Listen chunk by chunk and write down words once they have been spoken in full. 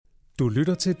Du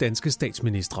lytter til Danske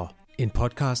Statsministre, en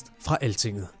podcast fra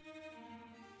Altinget.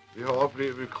 Vi har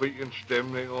oplevet krigens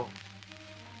stemninger,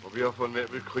 og vi har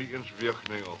fornemmet krigens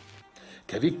virkninger.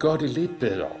 Kan vi ikke gøre det lidt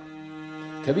bedre?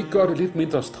 Kan vi ikke gøre det lidt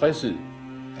mindre stresset?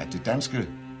 At det danske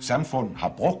samfund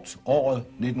har brugt året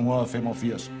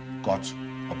 1985 godt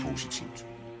og positivt.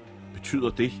 Betyder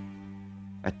det,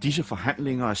 at disse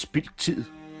forhandlinger er spildt tid?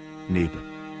 Næppe.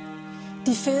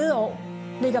 De fede år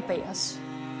ligger bag os.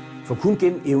 For kun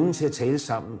gennem evnen til at tale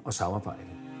sammen og samarbejde,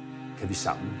 kan vi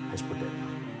sammen passe på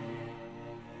Danmark.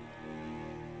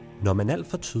 Når man alt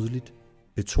for tydeligt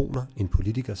betoner en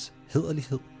politikers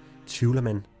hæderlighed, tvivler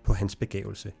man på hans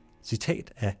begævelse.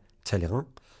 Citat af Talleyrand,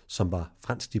 som var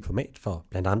fransk diplomat for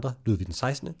blandt andre Ludvig den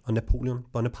 16. og Napoleon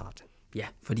Bonaparte. Ja,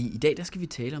 fordi i dag der skal vi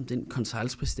tale om den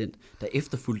konseilspræsident, der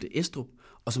efterfulgte Estrup,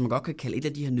 og som man godt kan kalde et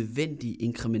af de her nødvendige,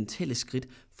 inkrementelle skridt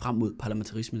frem mod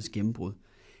parlamentarismens gennembrud.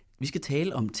 Vi skal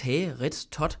tale om Tage Retz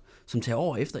Todt, som tager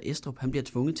over efter Estrup. Han bliver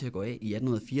tvunget til at gå af i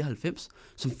 1894,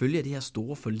 som følge af det her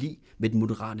store forlig med den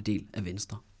moderate del af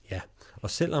Venstre. Ja, og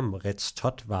selvom Retz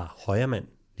Todt var højremand,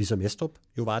 ligesom Estrup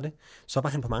jo var det, så var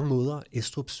han på mange måder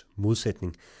Estrups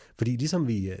modsætning. Fordi ligesom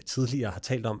vi tidligere har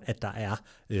talt om, at der er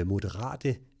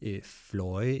moderate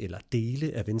fløje eller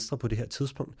dele af Venstre på det her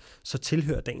tidspunkt, så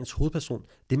tilhører dagens hovedperson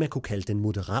det, man kunne kalde den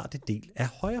moderate del af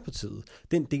Højrepartiet.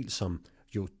 Den del, som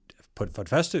jo for det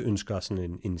første ønsker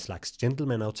sådan en slags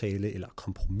gentleman-aftale eller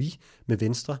kompromis med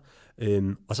Venstre,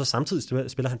 og så samtidig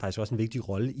spiller han faktisk også en vigtig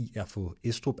rolle i at få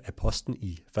Estrup af posten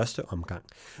i første omgang.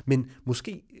 Men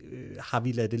måske har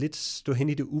vi ladet det lidt stå hen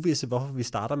i det uvisse, hvorfor vi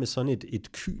starter med sådan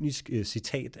et kynisk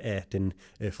citat af den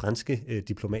franske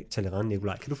diplomat Talleyrand.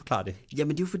 Nikolaj, kan du forklare det? Jamen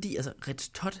det er jo fordi, altså Retz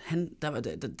Todt,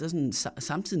 der sådan,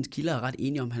 samtidens kilder er ret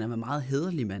enige om, han er en meget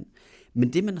hæderlig mand.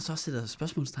 Men det man så sætter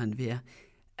spørgsmålstegn ved er,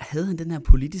 havde han den her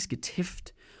politiske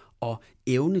tæft og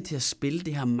evne til at spille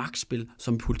det her magtspil,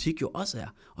 som politik jo også er,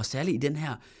 og særligt i den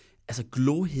her altså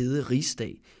glohede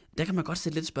rigsdag, der kan man godt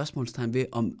sætte lidt spørgsmålstegn ved,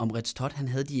 om Retz Todt han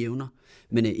havde de evner.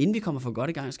 Men inden vi kommer for godt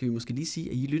i gang, skal vi måske lige sige,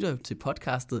 at I lytter til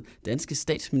podcastet Danske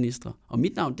Statsministre, og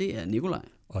mit navn det er Nikolaj.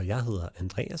 Og jeg hedder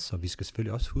Andreas, og vi skal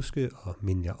selvfølgelig også huske at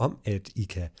minde jer om, at I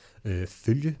kan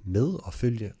følge med og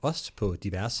følge os på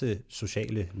diverse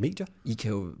sociale medier. I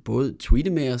kan jo både tweete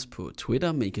med os på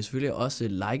Twitter, men I kan selvfølgelig også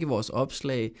like vores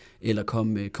opslag, eller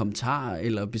komme med kommentarer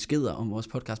eller beskeder om vores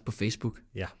podcast på Facebook.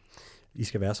 Ja, I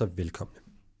skal være så velkomne.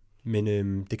 Men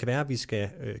det kan være, at vi skal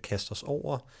kaste os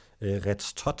over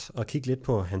Retz Todt og kigge lidt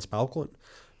på hans baggrund.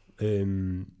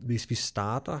 Hvis vi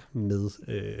starter med...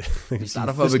 vi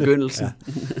starter fra begyndelsen. Ja,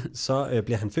 så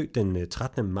bliver han født den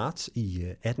 13. marts i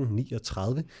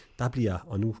 1839. Der bliver,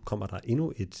 og nu kommer der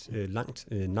endnu et langt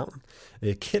navn,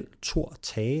 Kjeld Thor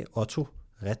Tage Otto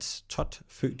Retz Todt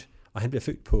født. Og han bliver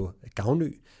født på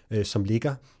Gavnø, som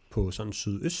ligger på sådan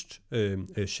sydøst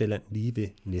Sjælland, lige ved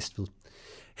Næstved.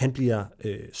 Han bliver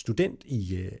student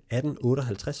i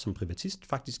 1858 som privatist.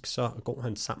 Faktisk så går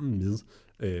han sammen med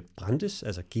Brandes,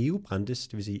 altså Georg Brandes,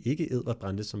 det vil sige ikke Edvard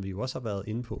Brandes, som vi jo også har været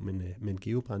inde på, men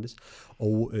Georg Brandes.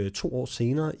 Og 2 år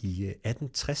senere i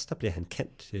 1860, der bliver han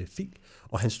cand.phil,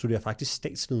 og han studerer faktisk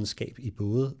statsvidenskab i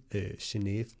både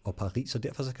Genève og Paris, og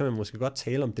derfor så kan man måske godt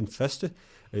tale om den første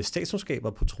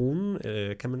statskundskaber på tronen.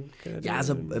 Ja,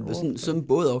 altså sådan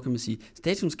både og, kan man sige.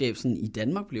 Statskundskab i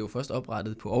Danmark blev jo først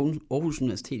oprettet på Aarhus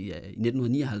Universitet i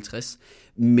 1959,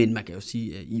 men man kan jo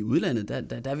sige, at i udlandet,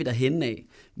 der er vi derhenne af.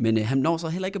 Men han når så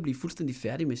heller ikke at blive fuldstændig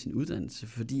færdig med sin uddannelse,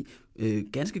 fordi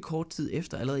ganske kort tid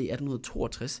efter, allerede i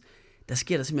 1862, der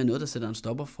sker der simpelthen noget, der sætter en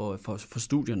stopper for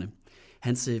studierne.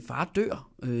 Hans far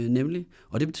dør nemlig,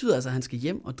 og det betyder altså, at han skal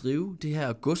hjem og drive det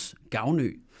her gods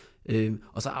Gavnø.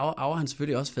 Og så arver han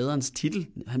selvfølgelig også faderens titel.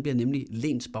 Han bliver nemlig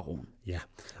lensbaron. Ja,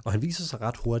 og han viser sig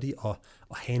ret hurtigt at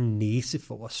have en næse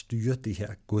for at styre det her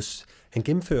gods. Han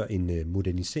gennemfører en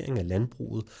modernisering af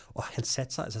landbruget, og han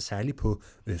satser altså særligt på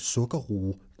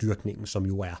sukkerroedyrkningen, som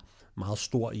jo er meget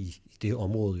stor i det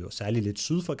område, jo særligt lidt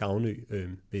syd for Gavnø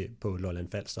på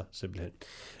Lolland Falster simpelthen.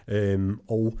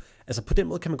 Og altså på den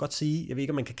måde kan man godt sige, jeg ved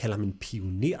ikke om man kan kalde ham en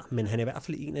pioner, men han er i hvert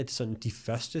fald en af de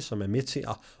første, som er med til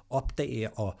at opdage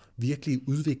og virkelig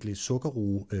udvikle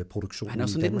sukkerroeproduktionen. Han er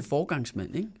også lidt en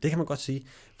forgangsmand, ikke? Det kan man godt sige,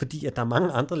 fordi at der er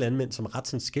mange andre landmænd, som er ret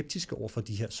sådan skeptiske over for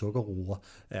de her sukkerroer.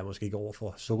 Er måske ikke over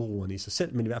for sukkerroerne i sig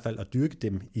selv, men i hvert fald at dyrke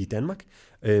dem i Danmark,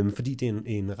 fordi det er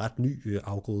en ret ny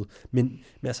afgrøde. Men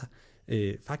altså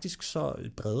faktisk så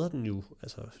breder den jo,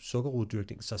 altså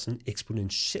sukkerroedyrkning, så sådan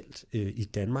eksponentielt i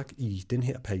Danmark i den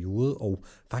her periode, og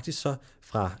faktisk så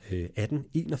fra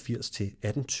 1881 til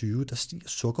 1820, der stiger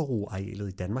sukkerroearealet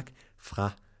i Danmark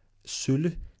fra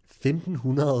sølle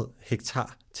 1.500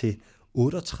 hektar til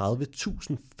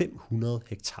 38.500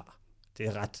 hektar.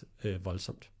 det er ret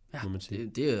voldsomt. Ja, må man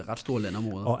sige. Det er ret store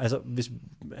landområder. Og altså, hvis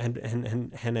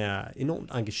han er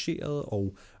enormt engageret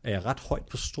og er ret højt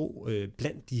på strå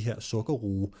blandt de her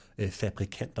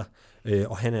sukkerroefabrikanter.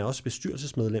 Og han er også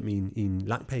bestyrelsesmedlem i en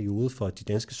lang periode for de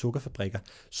danske sukkerfabrikker,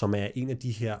 som er en af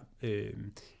de her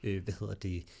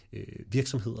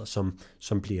virksomheder,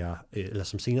 som bliver eller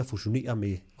som senere fusionerer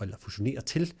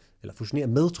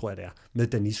med, tror jeg det er, med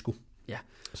Danisco. Ja.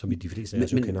 Som vi de fleste af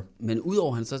os jo kender. Men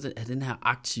udover han så er den her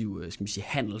aktive, skal man sige,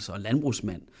 handels- og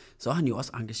landbrugsmand, så er han jo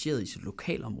også engageret i sit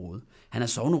lokalområde. Han er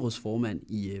sognerådsformand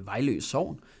i Vejlø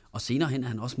Sogn, og senere hen er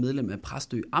han også medlem af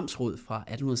Præstø Amtsråd fra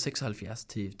 1876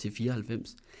 til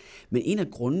 94. Men en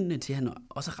af grundene til, at han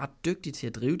også er ret dygtig til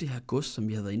at drive det her gods, som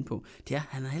vi har været inde på, det er, at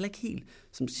han er heller ikke helt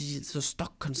så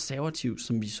stokkonservativ,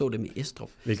 som vi så det med Estrup.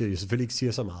 Hvilket jo selvfølgelig ikke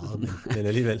siger så meget, men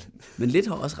alligevel. Men lidt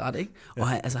har også ret, ikke? Og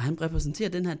han repræsenterer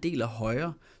den her del af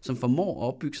højre, som formår at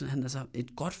opbygge sådan,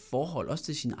 et godt forhold, også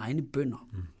til sine egne bønder.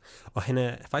 Mm. Og han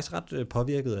er faktisk ret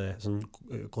påvirket af sådan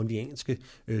grundtvigianske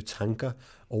tanker,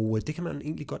 og det kan man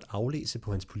egentlig godt aflæse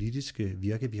på hans politiske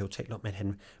virke. Vi har jo talt om, at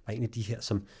han var en af de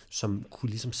her, som kunne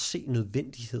ligesom se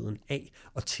nødvendigheden af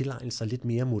at tilegne sig lidt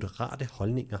mere moderate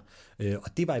holdninger.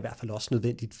 Og det var i hvert fald også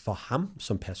nødvendigt for ham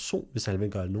som person, hvis han vil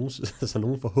gøre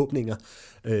nogle forhåbninger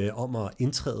om at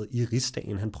indtræde i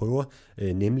rigsdagen. Han prøver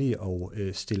nemlig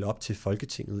at stille op til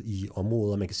Folketinget i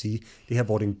områder, man kan sige, det her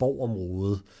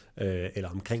Vordingborg-område, eller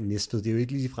omkring Næstved, det er jo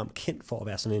ikke ligefrem kendt for at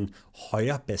være sådan en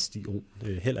højre bastion,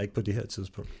 heller ikke på det her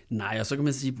tidspunkt. Nej, og så kan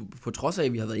man sige, på trods af,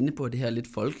 at vi har været inde på det her lidt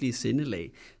folkelige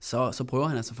sindelag, så prøver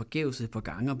han altså forgæves et par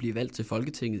gange at blive valgt til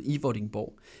Folketinget i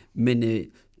Vordingborg. Men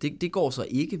det går så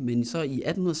ikke, men så i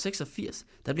 1886,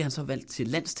 der bliver han så valgt til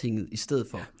Landstinget i stedet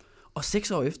for. Og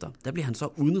 6 år efter, der bliver han så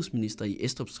udenrigsminister i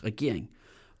Estrups regering.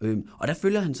 Og der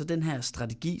følger han så den her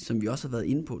strategi, som vi også har været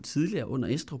inde på tidligere under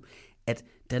Estrup, at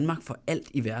Danmark for alt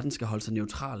i verden skal holde sig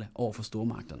neutrale over for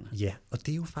stormagterne. Ja, og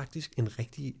det er jo faktisk en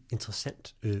rigtig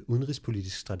interessant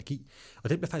udenrigspolitisk strategi. Og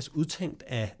den bliver faktisk udtænkt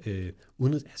af,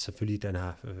 selvfølgelig den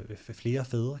har flere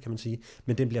fædre, kan man sige,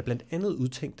 men den bliver blandt andet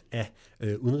udtænkt af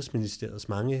Udenrigsministeriets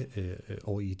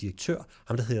mangeårige direktør,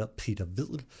 ham der hedder Peter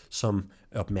Wedel, som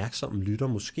opmærksomme lytter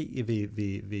måske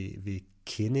vil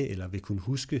kende eller vil kunne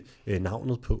huske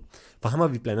navnet på. For ham har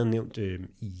vi blandt andet nævnt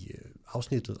i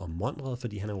afsnittet om Monrad,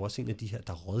 fordi han er jo også en af de her,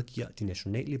 der rådgiver de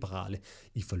nationalliberale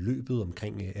i forløbet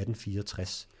omkring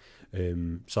 1864.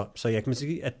 Så jeg kan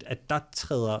sige, at der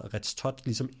træder Retz Todt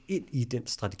ligesom ind i den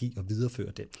strategi og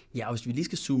viderefører den. Ja, og hvis vi lige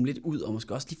skal zoome lidt ud, og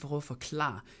måske også lige prøve at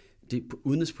forklare det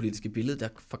udenrigspolitiske billede, der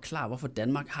forklarer, hvorfor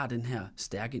Danmark har den her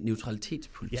stærke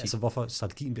neutralitetspolitik. Ja, altså hvorfor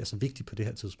strategien bliver så vigtig på det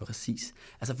her tidspunkt. Præcis.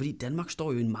 Altså fordi Danmark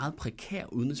står jo i en meget prekær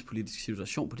udenrigspolitisk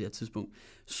situation på det her tidspunkt.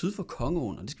 Syd for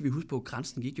Kongeåen, og det skal vi huske på,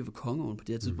 grænsen gik jo for Kongeåen på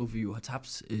det her tidspunkt, vi jo har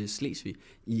tabt Slesvig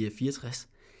i 64.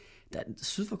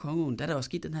 Syd for Kongeåen, der er der jo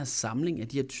sket den her samling af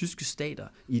de her tyske stater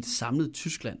i et samlet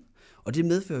Tyskland. Og det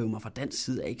medfører jo mig fra dansk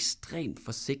side er ekstremt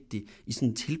forsigtig i sådan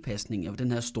en tilpasning af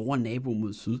den her store nabo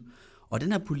mod syd. Og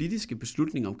den her politiske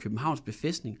beslutning om Københavns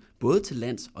befæstning, både til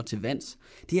lands og til vands,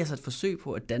 det er altså et forsøg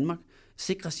på, at Danmark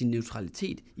sikrer sin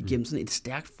neutralitet igennem sådan et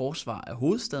stærkt forsvar af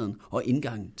hovedstaden og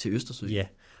indgangen til Østersøen. Ja,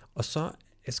 og så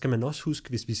skal man også huske,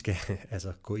 hvis vi skal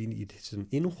gå ind i det sådan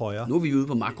endnu højere. Nu er vi ude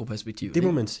på makroperspektivet. Det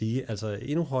må man sige, altså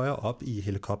endnu højere op i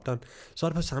helikopteren. Så er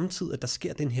det på samme tid, at der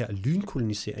sker den her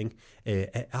lynkolonisering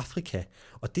af Afrika.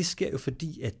 Og det sker jo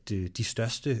fordi, at de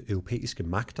største europæiske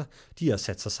magter, de har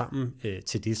sat sig sammen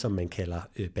til det, som man kalder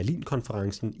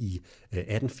Berlinkonferencen i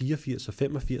 1884 og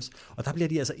 85. Og der bliver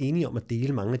de altså enige om at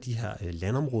dele mange af de her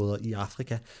landområder i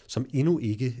Afrika, som endnu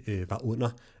ikke var under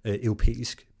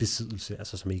europæisk besiddelse,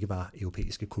 altså som ikke var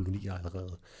europæiske kolonier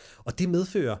allerede. Og det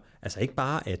medfører altså ikke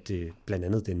bare, at blandt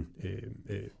andet den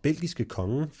belgiske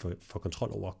konge får kontrol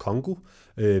over Kongo,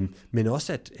 men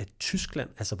også at Tyskland,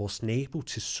 altså vores nabo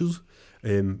til syd,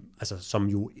 altså som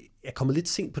jo er kommet lidt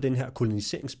sent på den her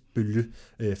koloniseringsbølge,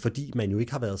 fordi man jo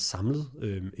ikke har været samlet,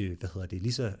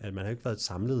 at man har ikke været et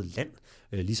samlet land,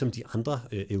 ligesom de andre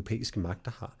europæiske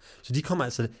magter har. Så de kommer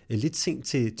altså lidt sent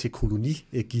til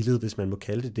kolonigildet, hvis man må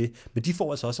kalde det, men de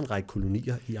får altså også en række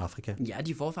kolonier i Afrika. Ja,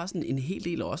 de får faktisk en hel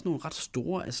del, og også nogle ret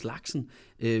store af slagsen.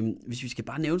 Hvis vi skal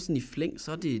bare nævne sådan i flæng,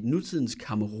 så er det nutidens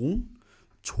Kamerun,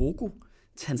 Togo,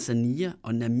 Tanzania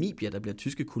og Namibia, der bliver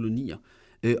tyske kolonier.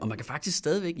 Og man kan faktisk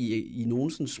stadigvæk i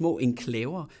nogle sådan små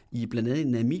enklaver, i blandt andet i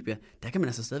Namibia, der kan man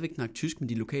altså stadigvæk snakke tysk med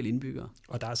de lokale indbyggere.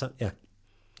 Og der er altså,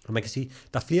 og man kan sige,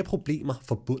 der er flere problemer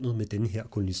forbundet med denne her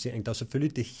kolonisering. Der er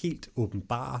selvfølgelig det helt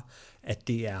åbenbare, at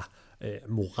det er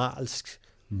moralsk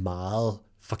meget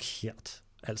forkert.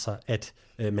 Altså, at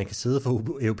man kan sidde fra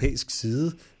europæisk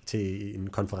side til en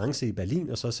konference i Berlin,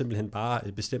 og så simpelthen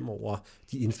bare bestemme over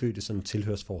de indfødte sådan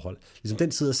tilhørsforhold. Ligesom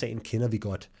den side af sagen kender vi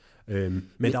godt. Men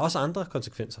der er også andre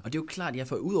konsekvenser. Og det er jo klart,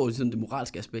 for udover sådan det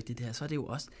moralske aspekt i det her, så er det jo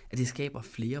også, at det skaber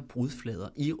flere brudflader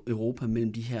i Europa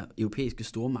mellem de her europæiske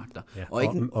stormagter. Ja,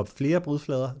 og flere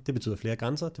brudflader, det betyder flere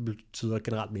grænser, det betyder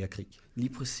generelt mere krig.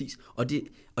 Lige præcis. Og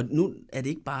nu er det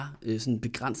ikke bare sådan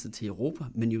begrænset til Europa,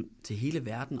 men jo til hele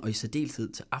verden, og i særdeleshed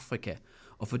til Afrika.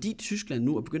 Og fordi Tyskland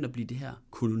nu er begyndt at blive det her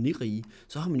kolonirige,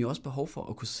 så har man jo også behov for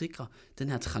at kunne sikre den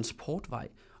her transportvej.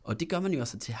 Og det gør man jo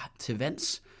altså til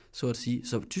vands, så at sige.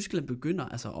 Så Tyskland begynder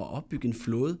altså at opbygge en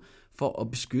flåde for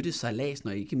at beskytte sejladsen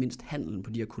og ikke mindst handelen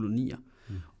på de her kolonier.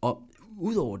 Og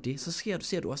udover det, så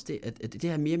ser du også det, at det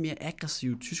her mere og mere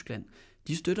aggressive Tyskland,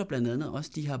 de støtter blandt andet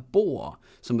også de her boere,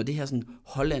 som er det her sådan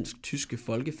hollandsk-tyske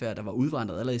folkefærd, der var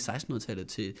udvandret allerede i 1600-tallet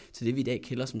til det, vi i dag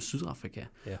kender som Sydafrika.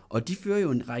 Ja. Og de fører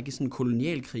jo en række sådan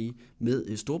kolonialkrige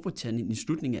med Storbritannien i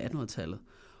slutningen af 1800-tallet.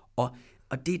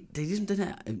 Og det er ligesom den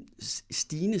her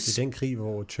stigende... Det er den krig,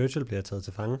 hvor Churchill bliver taget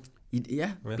til fange.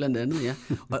 Ja, blandt andet, ja.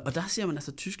 Og der ser man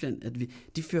altså Tyskland, at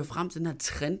de fører frem til den her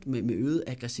trend med øget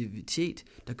aggressivitet,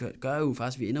 der gør jo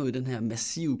faktisk, at vi ender ud i den her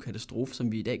massive katastrofe,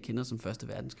 som vi i dag kender som Første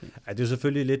Verdenskrig. Ja, det er jo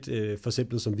selvfølgelig lidt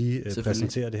forsimplet, som vi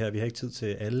præsenterer det her. Vi har ikke tid til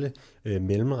alle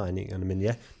mellemregningerne, men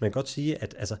ja, man kan godt sige,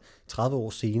 at altså 30 år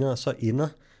senere, så ender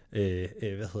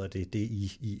det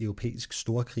i europæisk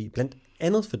storkrig, blandt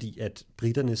andet fordi, at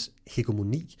briternes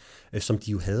hegemoni, som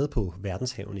de jo havde på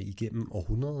verdenshavene igennem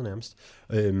århundreder nærmest,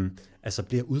 altså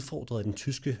bliver udfordret af den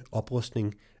tyske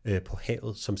oprustning på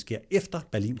havet, som sker efter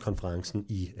Berlin-konferencen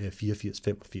i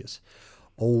 84-85.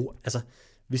 Og altså,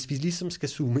 hvis vi ligesom skal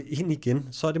zoome ind igen,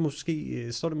 så er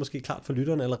det måske klart for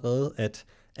lytterne allerede, at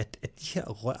de her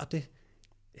rørte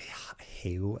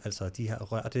have, altså de her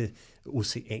rørte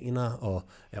oceaner og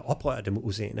oprørte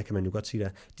oceaner, kan man jo godt sige der,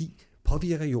 de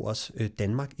påvirker jo også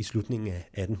Danmark i slutningen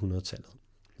af 1800-tallet.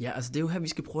 Ja, altså det er jo her, vi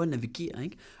skal prøve at navigere,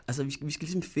 ikke? Altså vi skal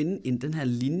ligesom finde den her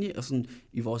linje og sådan,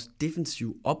 i vores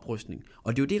defensive oprustning.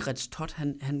 Og det er jo det, Retz Todt,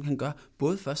 han gør,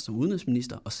 både først som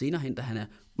udenrigsminister, og senere hen, da han er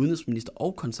udenrigsminister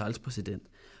og konseilspræsident.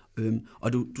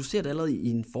 Og du ser det allerede i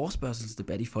en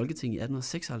forespørgselsdebat i Folketinget i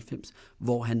 1896,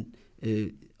 hvor han,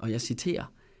 og jeg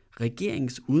citerer,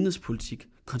 regeringens udenrigspolitik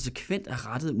konsekvent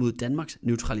er rettet mod Danmarks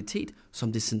neutralitet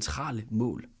som det centrale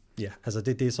mål. Ja, altså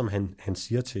det er det, som han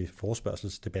siger til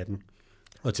forespørgselsdebatten.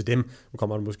 Og til dem, nu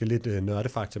kommer der måske lidt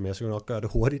nørdefakta, men jeg skal nok gøre det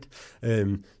hurtigt.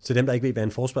 Til dem, der ikke ved, hvad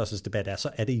en forespørgselsdebat er, så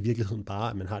er det i virkeligheden bare,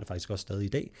 at man har det faktisk også stadig i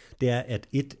dag. Det er, at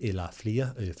et eller flere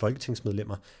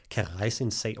folketingsmedlemmer kan rejse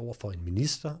en sag over for en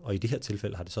minister, og i det her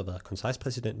tilfælde har det så været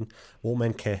konseilspræsidenten, hvor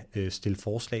man kan stille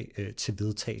forslag til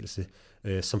vedtagelse,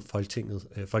 som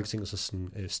Folketinget så sådan,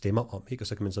 stemmer om, ikke? Og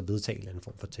så kan man så vedtage en eller anden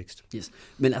form for tekst. Yes.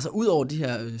 Men altså udover de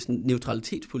her sådan,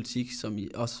 neutralitetspolitik, som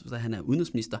også da han er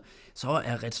udenrigsminister, så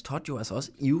er Retz Todt jo altså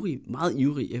også meget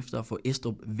ivrig efter at få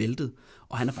Estrup væltet.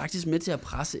 Og han er faktisk med til at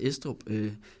presse Estrup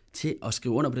til at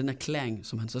skrive under på den erklæring,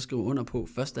 som han så skriver under på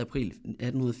 1. april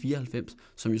 1894,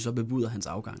 som jo så bebuder hans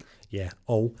afgang. Ja,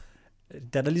 og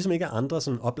da der ligesom ikke er andre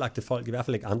sådan oplagte folk, i hvert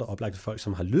fald ikke andre oplagte folk,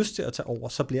 som har lyst til at tage over,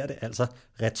 så bliver det altså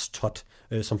Retz Todt,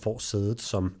 som får sædet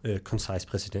som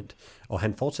konseilspræsident. Og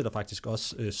han fortsætter faktisk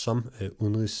også som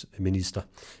udenrigsminister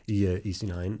i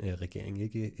sin egen regering.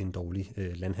 Ikke en dårlig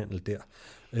landhandel der.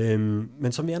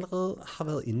 Men som vi allerede har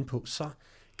været inde på, så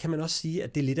kan man også sige,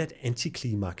 at det er lidt af et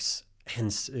antiklimaks,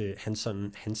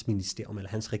 hans ministerium eller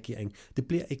hans regering. Det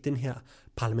bliver ikke den her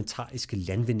parlamentariske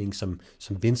landvinding, som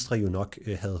Venstre jo nok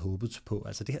havde håbet på.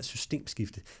 Altså det her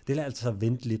systemskifte, det lader altså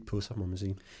vente lidt på sig, må man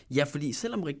sige. Ja, fordi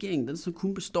selvom regeringen den så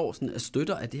kun består sådan af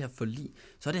støtter af det her forlig,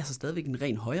 så er det altså stadigvæk en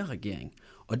ren højre regering.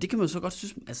 Og det kan man så godt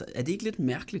synes, altså er det ikke lidt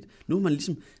mærkeligt? Nu har man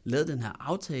ligesom lavet den her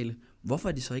aftale, hvorfor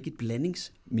er det så ikke et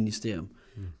blandingsministerium?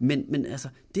 Men altså,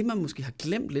 det man måske har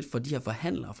glemt lidt for de her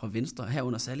forhandlere fra Venstre,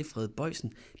 herunder særlig Frederik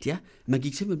Bojsen, det er, man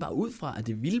gik simpelthen bare ud fra, at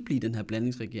det ville blive den her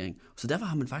blandingsregering. Så derfor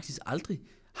har man faktisk aldrig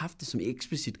haft det som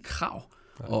eksplicit krav.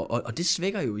 Og det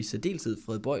svækker jo i særdeleshed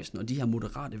Frederik Bojsen og de her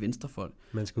moderate venstrefolk.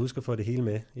 Man skal huske at få det hele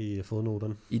med i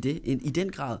fodnoterne. I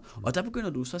den grad. Og der begynder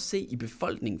du så at se i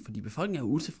befolkningen, fordi befolkningen er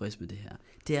jo utilfreds med det her.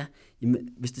 Det er, jamen,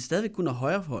 hvis det stadigvæk kun er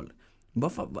højrefolk,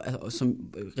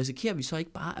 risikerer vi så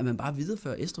ikke bare, at man bare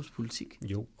viderefører Estrups politik?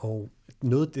 Jo, og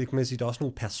noget, det kan man sige, der er også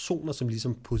nogle personer, som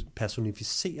ligesom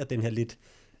personificerer den her lidt,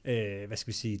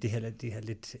 det her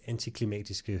lidt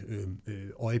antiklimatiske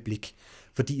øjeblik.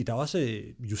 Fordi der er også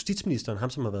justitsministeren, ham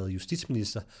som har været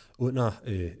justitsminister under,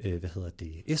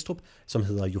 Estrup, som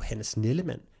hedder Johannes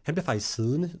Nellemann. Han bliver faktisk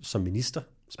siddende som minister,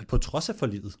 på trods af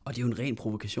forliget. Og det er jo en ren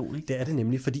provokation, ikke? Det er det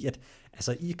nemlig, fordi at,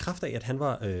 altså, i kraft af, at han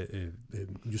var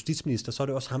justitsminister, så er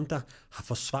det også ham, der har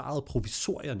forsvaret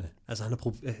provisorierne. Altså han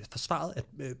har forsvaret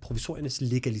provisoriernes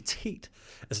legalitet,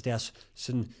 altså deres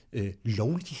sådan,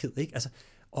 lovlighed. Ikke? Altså,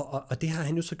 og det har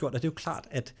han jo så gjort, og det er jo klart,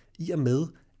 at i og med,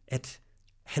 at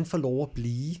han får lov at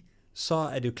blive, så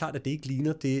er det jo klart, at det ikke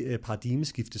ligner det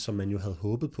paradigmeskifte, som man jo havde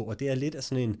håbet på, og det er lidt af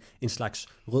sådan en slags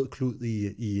rød klud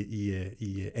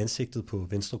i ansigtet på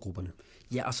venstregrupperne.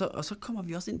 Ja, og så kommer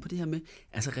vi også ind på det her med,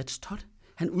 altså Retz Todt,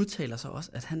 han udtaler sig også,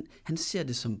 at han ser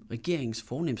det som regeringens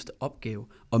fornemste opgave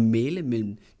at mæle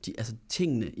mellem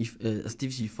tingene, altså det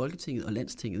vil sige Folketinget og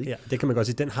Landstinget. Ikke? Ja, det kan man godt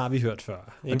sige, den har vi hørt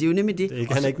før. Ikke? Og det er jo nemlig det.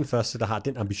 Han er ikke den første, der har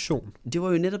den ambition. Det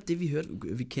var jo netop det,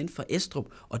 vi kendte fra Estrup,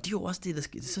 og det er jo også det, der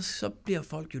sker. Så bliver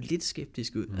folk jo lidt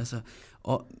skeptiske ud. Altså,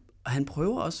 og han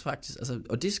prøver også faktisk, altså,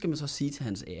 og det skal man så sige til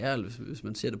hans ære, hvis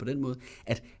man ser det på den måde,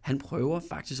 at han prøver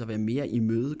faktisk at være mere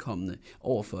imødekommende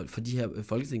over for de her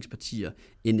folketingspartier,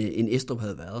 end Estrup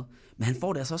havde været. Men han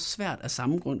får det altså også svært af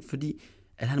samme grund, fordi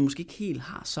at han måske ikke helt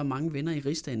har så mange venner i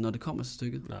rigsdagen, når det kommer til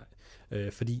stykket.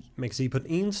 Nej, fordi man kan sige, at på den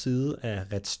ene side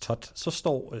af Retz Todt, så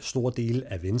står store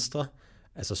dele af Venstre,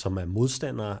 altså som er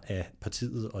modstandere af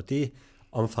partiet, og det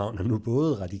omfavner nu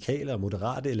både radikale og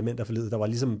moderate elementer for livet. Der var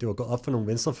ligesom, det var gået op for nogle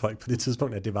venstrefolk på det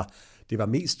tidspunkt, at det var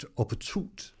mest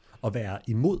opportunt at være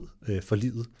imod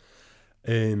forliget.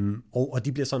 Og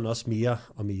de bliver sådan også mere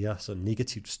og mere sådan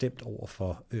negativt stemt over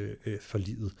for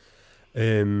forliget.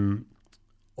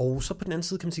 Og så på den anden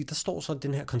side kan man sige, der står så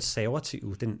den her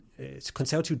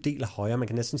konservative del af højre, man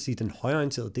kan næsten sige den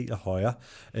højreorienterede del af højre,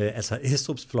 altså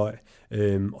Estrups fløj,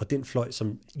 og den fløj,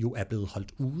 som jo er blevet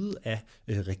holdt ude af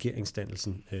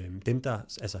regeringsdannelsen. Dem der,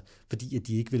 altså fordi at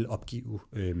de ikke vil opgive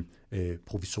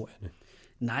provisorierne.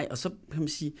 Nej, og så kan man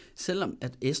sige, selvom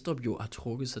at Estrup jo har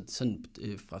trukket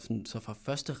sig fra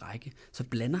første række, så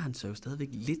blander han sig jo stadigvæk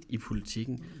lidt i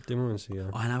politikken. Det må man sige,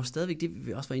 ja. Og han har jo stadigvæk, det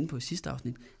vi også var inde på i sidste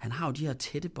afsnit, han har jo de her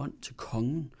tætte bånd til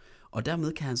kongen, og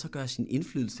dermed kan han så gøre sin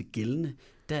indflydelse gældende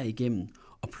derigennem.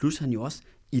 Og plus han jo også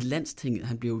i Landstinget,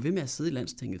 han blev jo ved med at sidde i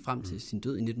Landstinget frem til sin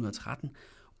død i 1913,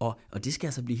 og det skal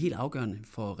altså blive helt afgørende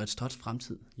for Retz Todts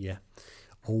fremtid. Ja.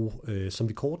 Og som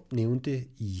vi kort nævnte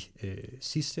i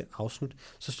sidste afsnit,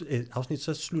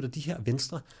 så slutter de her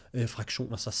venstre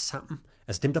fraktioner sig sammen.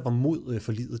 Altså dem, der var mod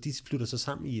forliget, de slutter sig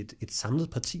sammen i et samlet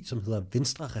parti, som hedder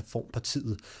Venstre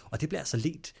Reformpartiet. Og det bliver altså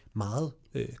ledt meget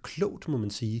klogt, må man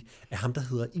sige, af ham, der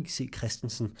hedder I.C.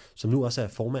 Christensen, som nu også er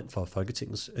formand for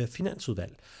Folketingets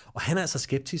finansudvalg. Og han er altså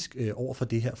skeptisk over for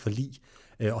det her forlig.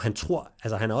 Og han tror,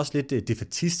 altså han er også lidt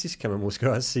defaitistisk, kan man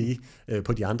måske også sige,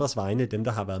 på de andres vegne, dem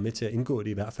der har været med til at indgå det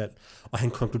i hvert fald. Og han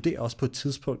konkluderer også på et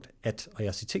tidspunkt, at, og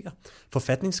jeg citerer,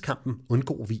 forfatningskampen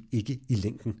undgår vi ikke i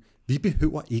længden. Vi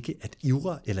behøver ikke at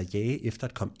ivre eller jage efter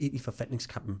at komme ind i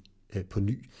forfatningskampen på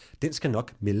ny. Den skal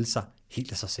nok melde sig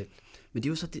helt af sig selv. Men det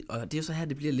er jo så, det er jo så her,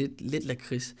 det bliver lidt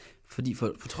lakrids, fordi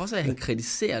på trods af, at han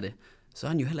kritiserer det, så er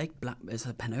han jo heller ikke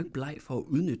han er jo ikke bleg for at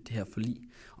udnytte det her forlig.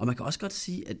 Og man kan også godt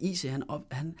sige, at I.C.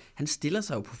 han stiller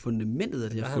sig jo på fundamentet af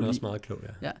det her forlig. Han er også meget klog,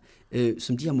 ja.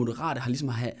 Som de her moderate har ligesom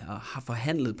har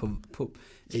forhandlet på.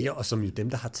 Ja, og som jo dem,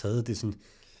 der har taget det sådan,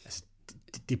 altså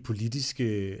det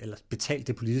politiske, eller betalt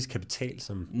det politiske kapital,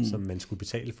 som man skulle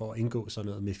betale for at indgå sådan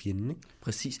noget med fjenden. Ikke?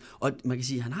 Præcis. Og man kan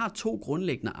sige, at han har 2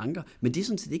 grundlæggende anker, men det er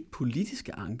sådan set ikke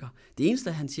politiske anker. Det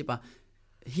eneste, han siger bare,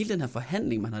 hele den her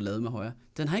forhandling, man har lavet med højre,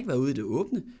 den har ikke været ude i det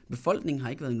åbne. Befolkningen har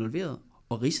ikke været involveret,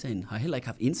 og rigsdagen har heller ikke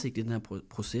haft indsigt i den her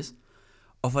proces.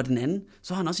 Og for den anden,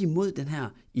 så har han også imod den her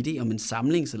idé om en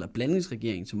samlings- eller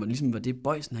blandingsregering, som ligesom var det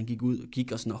Bøjsen, han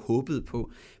gik og sådan og håbede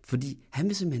på. Fordi han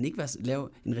vil simpelthen ikke lave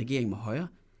en regering med højre.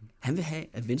 Han vil have,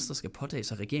 at Venstre skal påtage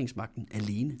sig regeringsmagten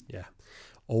alene. Ja,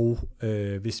 og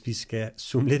hvis vi skal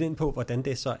zoome lidt ind på, hvordan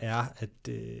det så er,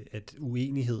 at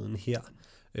uenigheden her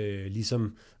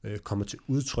ligesom kommer til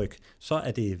udtryk, så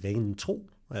er det vanen tro,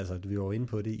 altså vi var inde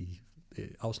på det i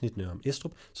afsnittene om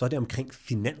Estrup, så er det omkring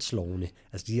finanslovene.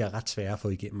 Altså de er ret svære at få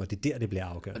igennem, og det er der, det bliver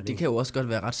afgørende. Og det kan jo også godt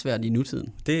være ret svært i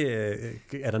nutiden. Det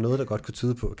er der noget, der godt kunne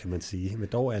tyde på, kan man sige, men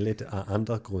dog er lidt af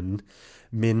andre grunde.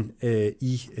 Men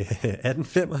i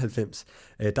 1895,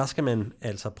 der skal man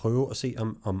altså prøve at se,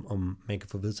 om man kan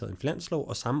få vedtaget en finanslov,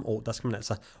 og samme år, der skal man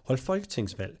altså holde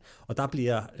folketingsvalg. Og der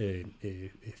bliver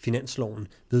finansloven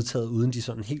vedtaget uden de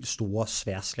sådan helt store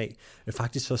sværslag.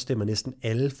 Faktisk så stemmer næsten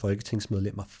alle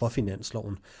folketingsmedlemmer for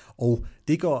finansloven. Og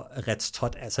det går Retz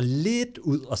Todt altså lidt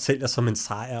ud og sælger som en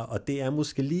sejr, og det er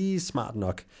måske lige smart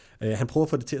nok. Han prøver at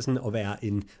få det til sådan at være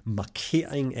en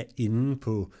markering af enden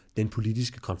på den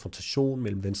politiske konfrontation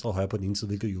mellem venstre og højre på den ene side,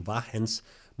 hvilket jo var hans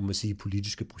må man sige,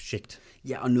 politiske projekt.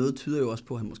 Ja, og noget tyder jo også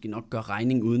på, at han måske nok gør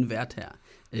regning uden vært her.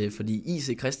 Fordi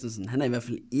I.C. Christensen, han er i hvert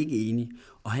fald ikke enig,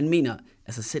 og han mener,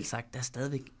 altså selv sagt, der er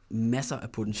stadigvæk masser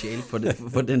af potentiale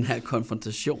for den her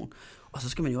konfrontation. Og så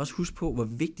skal man jo også huske på, hvor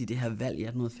vigtigt det her valg i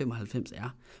 1895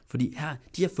 er. Fordi her,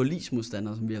 de her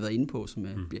forligsmodstandere, som vi har været inde på, som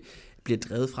bliver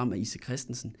drevet frem af I.C.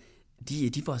 Christensen,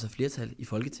 de får altså flertal i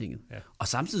Folketinget. Ja. Og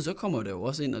samtidig så kommer der jo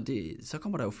også ind, og så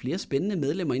kommer der jo flere spændende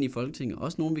medlemmer ind i Folketinget.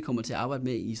 Også nogle, vi kommer til at arbejde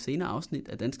med i senere afsnit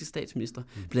af danske statsminister.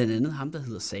 Blandt andet ham, der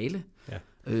hedder Zahle. Ja.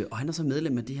 Og han er så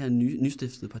medlem af det her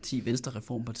nystiftede parti, Venstre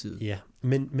Reformpartiet. Ja,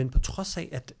 men på trods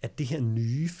af, at det her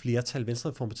nye flertal, Venstre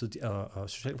Reformpartiet og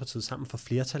Socialdemokratiet sammen får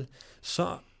flertal,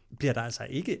 så bliver der altså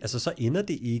ikke, altså så ender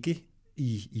det ikke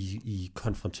i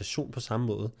konfrontation på samme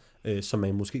måde, som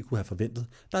man måske kunne have forventet.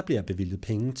 Der bliver bevilget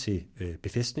penge til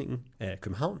befæstningen af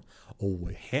København og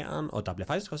hæren, og der bliver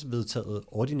faktisk også vedtaget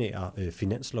ordinære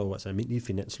finanslov, altså almindelige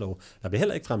finanslov. Der bliver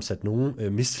heller ikke fremsat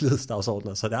nogen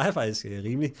mistillidsdagsordner, så der er faktisk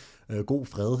rimelig god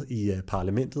fred i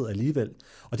parlamentet alligevel.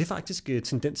 Og det er faktisk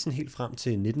tendensen helt frem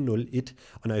til 1901,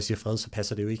 og når jeg siger fred, så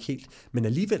passer det jo ikke helt. Men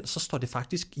alligevel så står det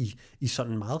faktisk i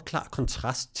sådan en meget klar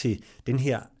kontrast til den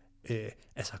her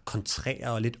altså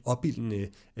kontrære og lidt opildende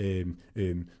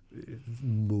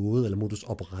måde, eller modus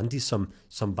operandi, som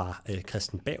var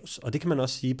Christen Bergs. Og det kan man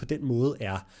også sige, på den måde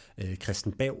er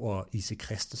Christen Berg og I.C.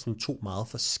 Christensen to meget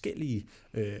forskellige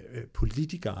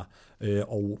politikere.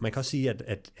 Og man kan også sige,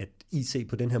 at I.C.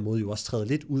 på den her måde jo også træder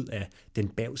lidt ud af den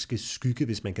bergske skygge,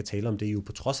 hvis man kan tale om det, jo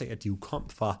på trods af, at de jo kom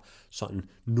fra sådan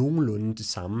nogenlunde det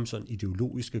samme sådan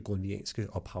ideologiske, grundianske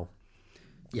ophav.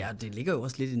 Ja, det ligger jo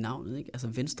også lidt i navnet, ikke? Altså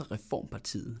Venstre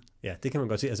Reformpartiet. Ja, det kan man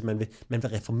godt se. Altså man vil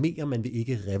reformere, man vil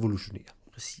ikke revolutionere.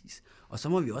 Præcis. Og så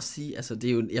må vi også sige, altså det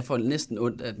er jo, jeg får næsten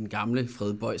ondt af den gamle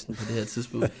Frede Bojsen på det her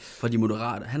tidspunkt, for de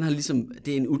moderate. Han har ligesom,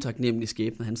 det er en utaknemmelig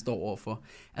skæbne, han står overfor.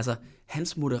 Altså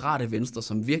hans moderate venstre,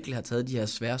 som virkelig har taget de her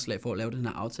svære slag for at lave den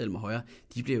her aftale med Højre,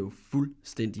 de bliver jo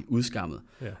fuldstændig udskammet.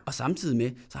 Ja. Og samtidig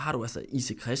med, så har du altså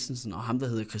I.C. Christensen og ham, der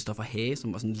hedder Christoffer Hage,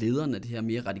 som var sådan lederen af det her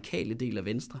mere radikale del af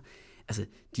Venstre. Altså,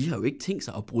 de har jo ikke tænkt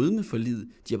sig at bryde med forliget.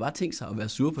 De har bare tænkt sig at være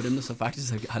sure på dem, der så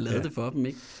faktisk har lavet det for dem,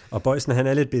 ikke? Og Bojsen, han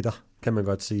er lidt bitter, kan man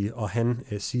godt sige. Og han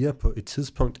siger på et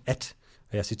tidspunkt, at,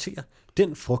 og jeg citerer,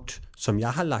 den frugt, som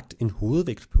jeg har lagt en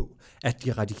hovedvægt på, at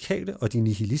de radikale og de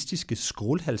nihilistiske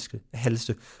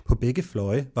skrålhalse på begge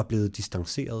fløje var blevet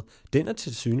distanceret, den er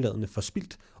tilsyneladende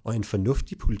forspildt, og en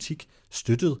fornuftig politik,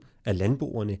 støttet af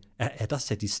landboerne, er atter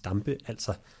sat i stampe,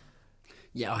 altså.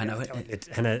 Ja, og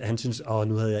han synes,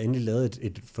 nu havde jeg endelig lavet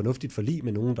et fornuftigt forlig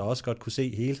med nogen, der også godt kunne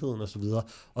se helheden og så videre.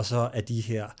 Og så er de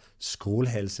her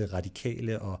skrålhalse,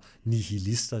 radikale og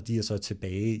nihilister, de er så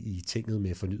tilbage i tinget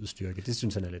med fornyet styrke. Det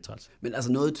synes han er lidt træls. Men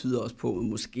altså noget tyder også på,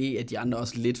 måske at de andre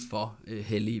også lidt for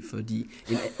hellige, fordi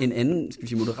en anden, skal vi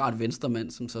sige, moderat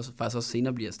venstremand, som så faktisk også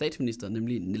senere bliver statsminister,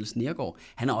 nemlig Niels Neergaard,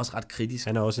 han er også ret kritisk.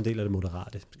 Han er også en del af det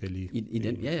moderate, skal jeg lige. I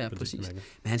den, ja, præcis.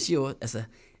 Men han siger jo, altså,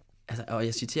 og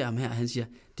jeg citerer ham her, han siger,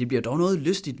 det bliver dog noget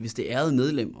lystigt, hvis det ærede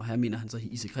medlem, og her mener han så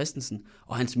I.C. Christensen,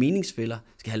 og hans meningsfæller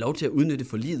skal have lov til at udnytte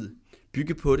forliget,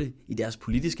 bygge på det i deres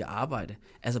politiske arbejde,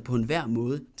 altså på enhver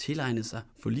måde tilegne sig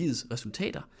forligets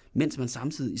resultater, mens man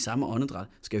samtidig i samme åndedræt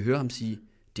skal høre ham sige,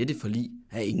 dette forlig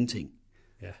er ingenting.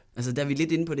 Ja. Altså der er vi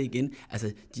lidt inde på det igen.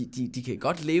 Altså de kan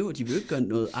godt leve, og de vil ikke gøre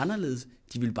noget anderledes,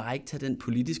 de vil bare ikke tage den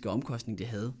politiske omkostning, det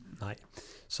havde. Nej.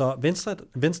 Så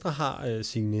Venstre har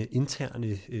sine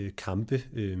interne kampe,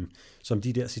 som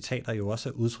de der citater jo også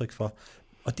er udtryk for.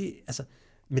 Og det, altså,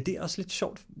 men det er også lidt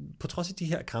sjovt, på trods af de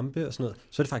her kampe og sådan noget,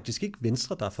 så er det faktisk ikke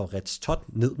Venstre, der får Retz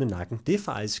Todt ned med nakken. Det er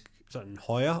faktisk sådan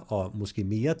højre og måske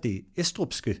mere det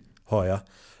estrupske højre.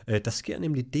 Der sker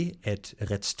nemlig det, at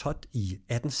Retz Todt i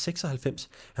 1896,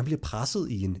 han bliver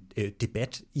presset i en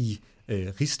debat i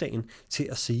Rigsdagen til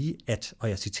at sige, at, og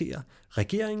jeg citerer,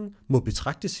 regeringen må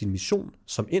betragte sin mission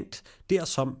som endt,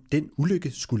 dersom den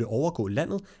ulykke skulle overgå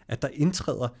landet, at der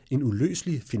indtræder en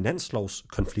uløselig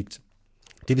finanslovskonflikt.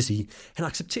 Det vil sige, han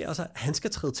accepterer sig, at han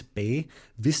skal træde tilbage,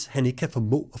 hvis han ikke kan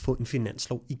formå at få en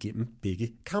finanslov igennem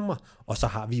begge kamre. Og så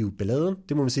har vi jo balladen,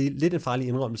 det må man sige, lidt en farlig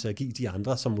indrømmelse at give de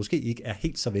andre, som måske ikke er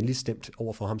helt så venligt stemt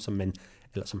over for ham,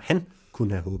 som han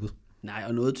kunne have håbet. Nej,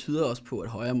 og noget tyder også på, at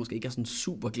Højre måske ikke er sådan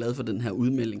super glad for den her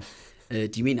udmelding.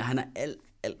 De mener, at han er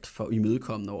alt for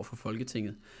imødekommende over for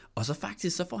Folketinget. Og så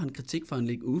faktisk, så får han kritik for en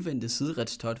lidt uventet side,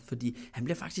 Retz Todt, fordi han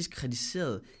bliver faktisk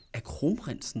kritiseret af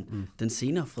kronprinsen, den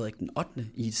senere Frederik den 8.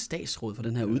 i et statsråd for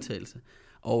den her udtalelse.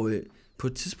 Og på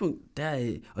et tidspunkt,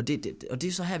 og det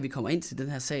er så her, vi kommer ind til den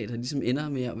her sag, der ligesom ender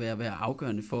med at være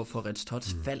afgørende for Retz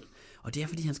Todts fald. Og det er,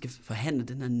 fordi han skal forhandle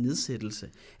den her nedsættelse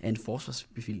af en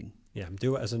forsvarsbevilling. Ja,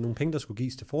 det var altså nogle penge, der skulle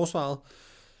gives til forsvaret,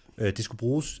 Det skulle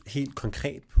bruges helt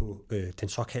konkret på den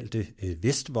såkaldte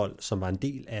Vestvold, som var en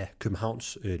del af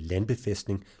Københavns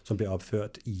landbefæstning, som blev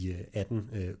opført i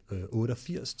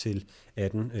 1888 til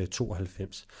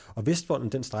 1892. Og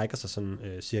Vestvolden, den strækker sig sådan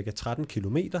cirka 13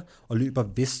 kilometer og løber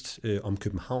vest om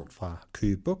København fra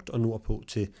Køge Bugt og nordpå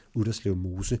til Utterslev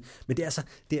Mose. Men det er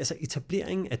altså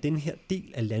etableringen af den her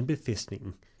del af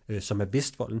landbefæstningen, som er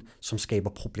Vestvolden, som skaber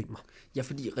problemer. Ja,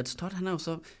 fordi Retz Todt, han er jo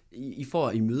så, for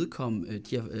at imødekomme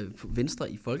de her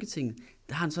Venstre i Folketinget,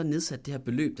 der har han så nedsat det her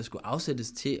beløb, der skulle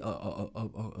afsættes til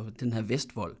den her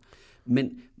Vestvold.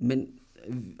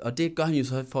 Og det gør han jo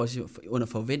så under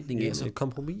forventning af. Et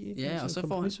kompromis, ikke? Ja, og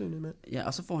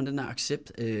så får han den her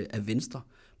accept af Venstre.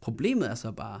 Problemet er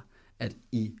så bare, at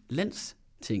i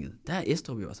Landstinget, der er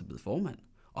Estrup jo også blevet formand.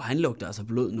 Og han lugter altså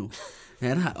blod nu.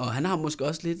 Og han har måske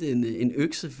også lidt en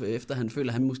økse, efter han føler,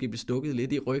 at han måske bliver stukket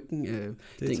lidt i ryggen.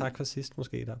 Det er tak for sidst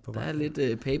måske der på vej. Der er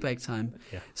lidt payback time.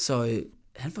 Ja. Så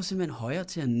han får simpelthen højre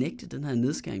til at nægte den her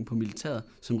nedskæring på militæret,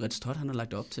 som Retz Todt han har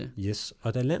lagt op til. Yes,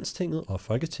 og da Landstinget og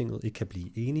Folketinget ikke kan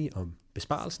blive enige om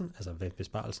besparelsen, altså hvad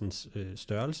besparelsens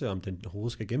størrelse, om den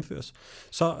overhovedet skal gennemføres,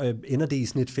 så ender det i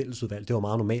sådan et fællesudvalg. Det var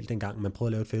meget normalt dengang, man prøvede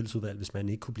at lave et fællesudvalg, hvis man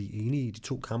ikke kunne blive enige i de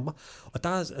to kamper. Og der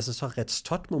er altså så Retz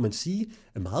Todt, må man sige,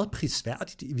 meget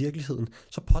prisværdigt i virkeligheden,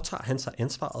 så påtager han sig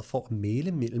ansvaret for at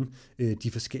mæle mellem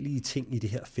de forskellige ting i det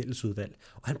her fællesudvalg.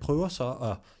 Og han prøver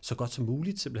så godt som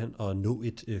muligt simpelthen at nå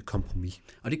et kompromis.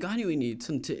 Og det gør han jo egentlig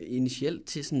sådan initielt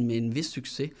til sådan med en vis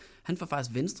succes. Han får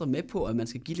faktisk Venstre med på, at man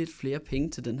skal give lidt flere penge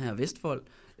til den her Vestvold,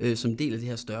 som del af det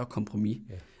her større kompromis.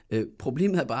 Ja.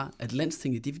 Problemet er bare, at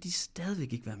Landstinget, det vil de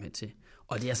stadigvæk ikke være med til.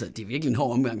 Og det er virkelig en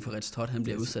hård omgang for Retz Todt, han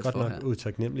bliver udsat for her. Det er godt nok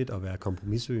utaknemmeligt at være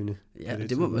kompromissøgende. Ja,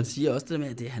 det må man sige også, det med,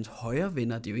 at det er hans højre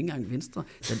venner, det er jo ikke engang Venstre,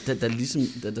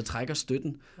 der trækker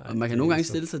støtten. Og man kan nogle gange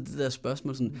stille sig det der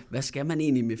spørgsmål, sådan, hvad skal man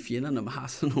egentlig med fjender, når man har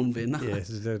sådan nogle venner? Ja,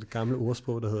 det er et gamle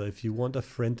ordsprog, der hedder, if you want a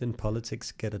friend in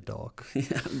politics, get a dog. Ja,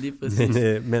 lige præcis.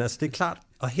 Men altså, det er klart,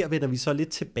 og her vender vi så lidt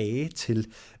tilbage til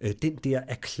den der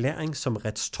erklæring, som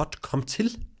Retz Todt kom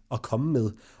til at komme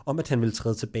med, om at han ville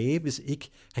træde tilbage, hvis ikke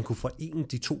han kunne forene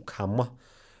de to kamre.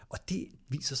 Og det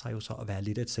viser sig jo så at være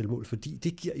lidt af et selvmål, fordi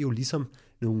det giver jo ligesom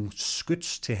nogle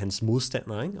skyts til hans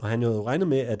modstandere, ikke? Og han havde jo regnet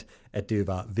med, at det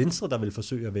var Venstre, der ville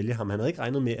forsøge at vælge ham. Han havde ikke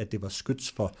regnet med, at det var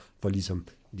skyts for ligesom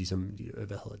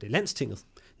Landstinget.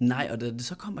 Nej, og da det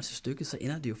så kommer til stykket, så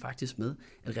ender det jo faktisk med,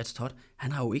 at Retz Todt,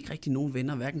 han har jo ikke rigtig nogen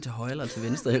venner, hverken til højre eller til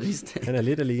venstre i Rigsdagen. Han er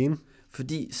lidt alene.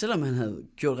 Fordi selvom han havde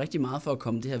gjort rigtig meget for at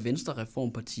komme det her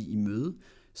Venstre-reformparti i møde,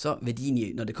 så vil de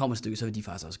egentlig, når det kommer til stykket, så vil de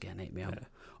faktisk også gerne af med ham. Ja.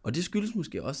 Og det skyldes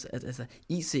måske også, at altså,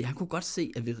 IC, han kunne godt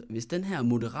se, at hvis den her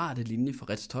moderate linje for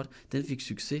Retz Todt, den fik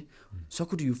succes, så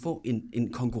kunne de jo få en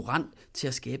konkurrent til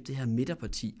at skabe det her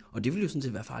midterparti. Og det ville jo sådan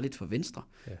set være farligt for Venstre.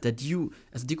 Ja. Da de jo,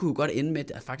 altså det kunne jo godt ende med, at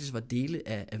der faktisk var dele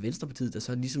af Venstrepartiet, der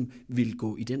så ligesom ville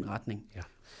gå i den retning. Ja.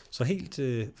 Så helt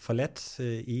forladt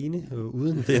ene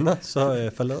uden venner,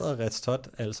 så forlader Retz Todt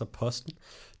altså posten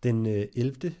den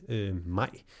 11. maj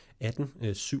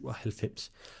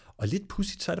 1897. Og lidt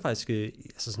pudsigt, så er det faktisk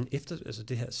altså sådan efter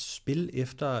det her spil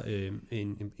efter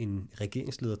en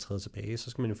regeringsleder træder tilbage, så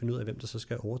skal man jo finde ud af, hvem der så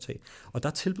skal overtage. Og der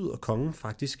tilbyder kongen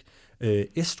faktisk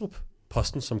Estrup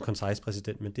posten som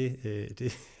konseilspræsident, men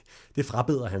det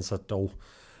frabeder han sig dog.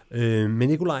 Men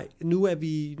Nikolaj, nu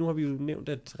har vi jo nævnt,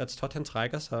 at Retz Todt han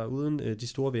trækker sig uden de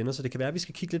store venner, så det kan være, at vi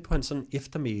skal kigge lidt på hans sådan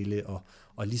eftermæle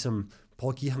og ligesom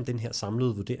prøve at give ham den her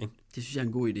samlede vurdering. Det synes jeg er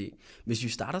en god idé. Hvis vi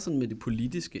starter sådan med det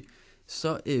politiske,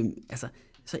 så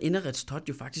ender Retz Todt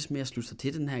jo faktisk med at slutte sig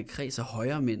til den her kreds af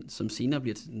højremænd, som senere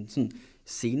bliver til den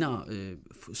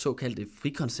såkaldte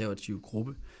frikonservative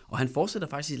gruppe. Og han fortsætter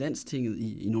faktisk i Landstinget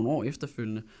i nogle år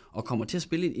efterfølgende, og kommer til at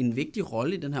spille en vigtig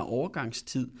rolle i den her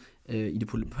overgangstid i det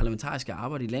parlamentariske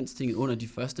arbejde i Landstinget under de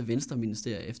første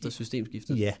venstreministerier efter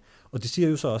systemskiftet. Ja, og det siger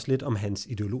jo så også lidt om hans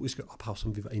ideologiske ophav,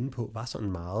 som vi var inde på, var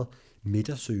sådan meget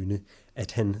midtersøgende,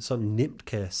 at han så nemt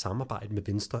kan samarbejde med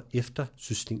Venstre efter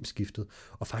systemskiftet.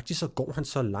 Og faktisk så går han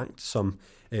så langt som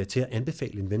til at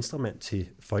anbefale en venstremand til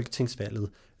folketingsvalget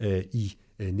i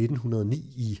 1909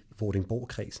 i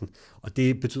Vordingborg-kredsen. Og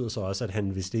det betyder så også, at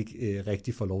han vist ikke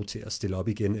rigtig får lov til at stille op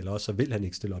igen, eller også så vil han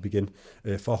ikke stille op igen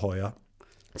for højre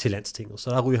til Landstinget. Så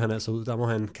der ryger han altså ud. Der må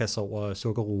han kaste over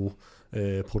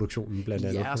sukkerroeproduktionen blandt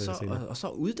andet. Ja, og så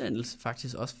uddannelse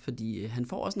faktisk også, fordi han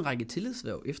får også en række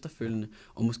tillidshverv efterfølgende.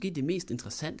 Og måske det mest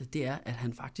interessante, det er, at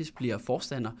han faktisk bliver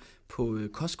forstander på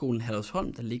kostskolen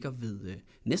Herlufsholm, der ligger ved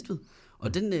Næstved.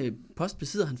 Og den post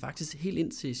besidder han faktisk helt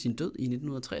ind til sin død i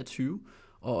 1923.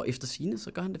 Og efter sigende,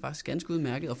 så gør han det faktisk ganske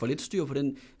udmærket og får lidt styr på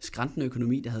den skrantende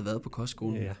økonomi, der havde været på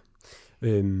kostskolen. Ja.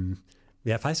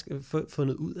 Jeg har faktisk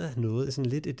fundet ud af noget, sådan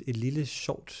lidt et lille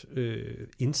sjovt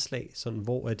indslag, sådan,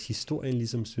 hvor at historien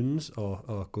ligesom synes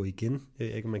at gå igen. Jeg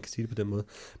ved ikke, om man kan sige det på den måde.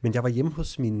 Men jeg var hjemme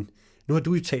hos min... Nu har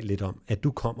du jo talt lidt om, at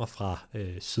du kommer fra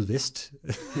sydvest.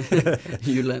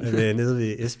 Jylland. Nede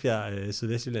ved Esbjerg,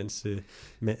 Sydvestjyllands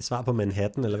svar på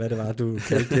Manhattan, eller hvad det var, du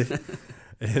kaldte det.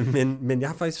 Men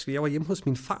jeg var hjemme hos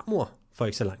min farmor for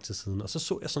ikke så lang tid siden, og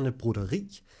så jeg sådan et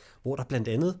broderi, hvor der blandt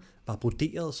andet var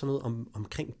broderet sådan noget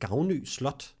omkring Gavnø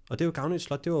Slot. Og det var Gavnø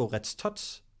Slot, det var jo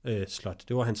Retstods slot.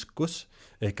 Det var hans gods,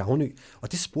 Gavnø.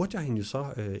 Og det spurgte jeg hende jo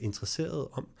så interesseret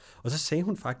om. Og så sagde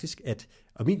hun faktisk, at,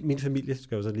 og min familie,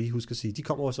 skal jeg så lige huske at sige, de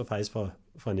kommer også faktisk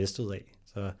fra Næstved af.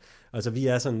 Så altså, vi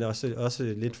er sådan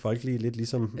også lidt folkelige, lidt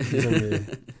ligesom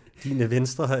dine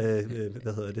venstre,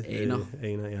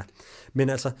 aner, ja.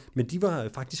 Men de var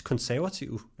faktisk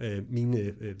konservative,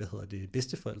 mine,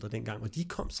 bedsteforældre dengang, og de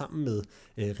kom sammen med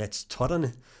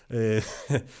retstotterne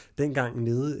dengang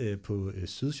nede på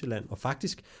Sydsjælland, og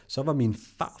faktisk så var min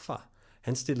farfar,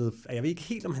 han stillede, jeg ved ikke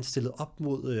helt, om han stillede op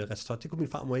mod Retstot, det kunne min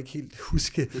farmor ikke helt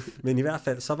huske, men i hvert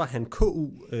fald så var han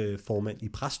KU-formand i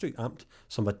Præstø Amt,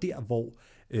 som var der, hvor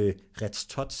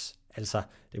Retstots, altså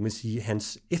det kan man sige,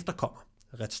 hans efterkommer,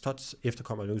 Retstots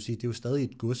efterkommer, det vil sige, det er jo stadig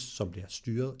et gods, som bliver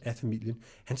styret af familien.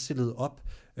 Han stillede op,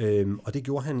 og det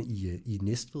gjorde han i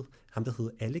Næstved, ham der hed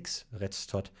Alex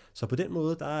Retstot. Så på den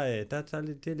måde, det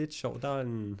er lidt sjovt.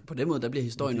 På den måde, der bliver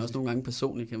historien også nogle gange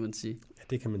personlig, kan man sige. Ja,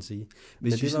 det kan man sige.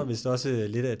 Men det var vist også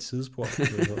lidt af et sidespor.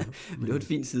 Det var et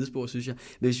fint sidespor, synes jeg.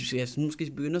 Men hvis vi nu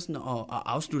skal begynde sådan at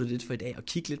afslutte lidt for i dag, og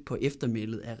kigge lidt på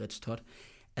eftermælet af Retstot.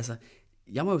 Altså,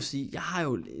 jeg må jo sige, jeg har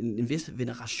jo en vis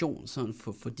veneration sådan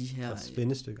for de her...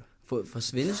 For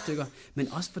svendestykker, men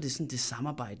også for det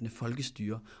samarbejdende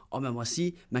folkestyre. Og man må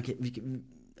sige,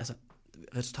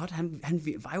 Retstot, han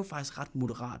var jo faktisk ret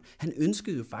moderat. Han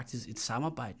ønskede jo faktisk et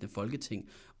samarbejdende folketing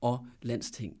og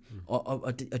landsting.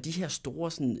 Og de her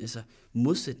store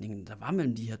modsætninger, der var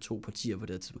mellem de her to partier på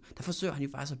det tidspunkt, der forsøger han jo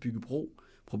faktisk at bygge bro.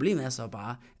 Problemet er så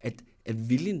bare, at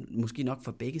viljen måske nok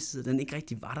fra begge sider, den ikke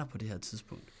rigtig var der på det her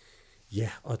tidspunkt. Ja,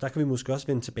 og der kan vi måske også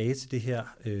vende tilbage til det her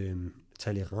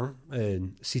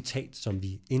Talleyrand-citat, som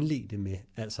vi indledte med.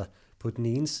 Altså på den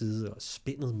ene side og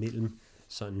spændet mellem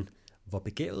sådan, hvor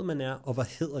begavet man er, og hvor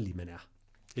hæderlig man er.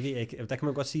 Det ved jeg ikke. Der kan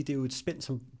man godt sige, at det er jo et spænd,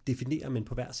 som definerer man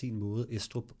på hver sin måde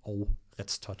Estrup og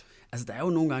Retstot. Altså, der er jo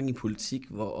nogle gange i politik,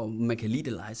 hvor man kan lide det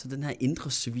eller ej, så den her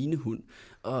indre svinehund,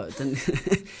 og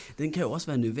den kan jo også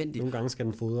være nødvendig. Nogle gange skal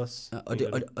den fodres. Ja,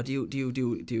 og det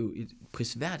er jo et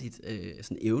prisværdigt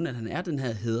sådan evne, at han er den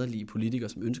her hæderlige politiker,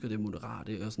 som ønsker det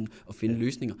moderate og sådan at finde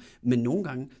løsninger. Men nogle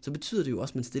gange, så betyder det jo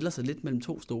også, at man stiller sig lidt mellem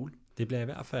to stole. Det bliver i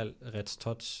hvert fald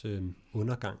Retstots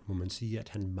undergang, må man sige, at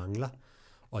han mangler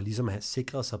og ligesom have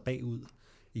sikret sig bagud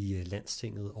i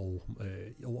landstinget og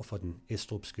over for den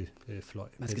estrupske fløj.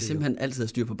 Man skal simpelthen altid have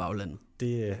styr på baglandet.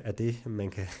 Det er det, man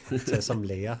kan tage som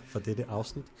lærer for dette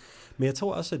afsnit. Men jeg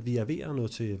tror også, at vi er ved at nå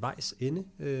til vejs ende,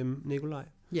 Nikolaj.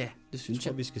 Ja, det synes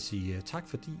jeg. Vi skal sige tak,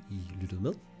 fordi I lyttede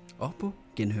med. Og på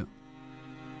genhør.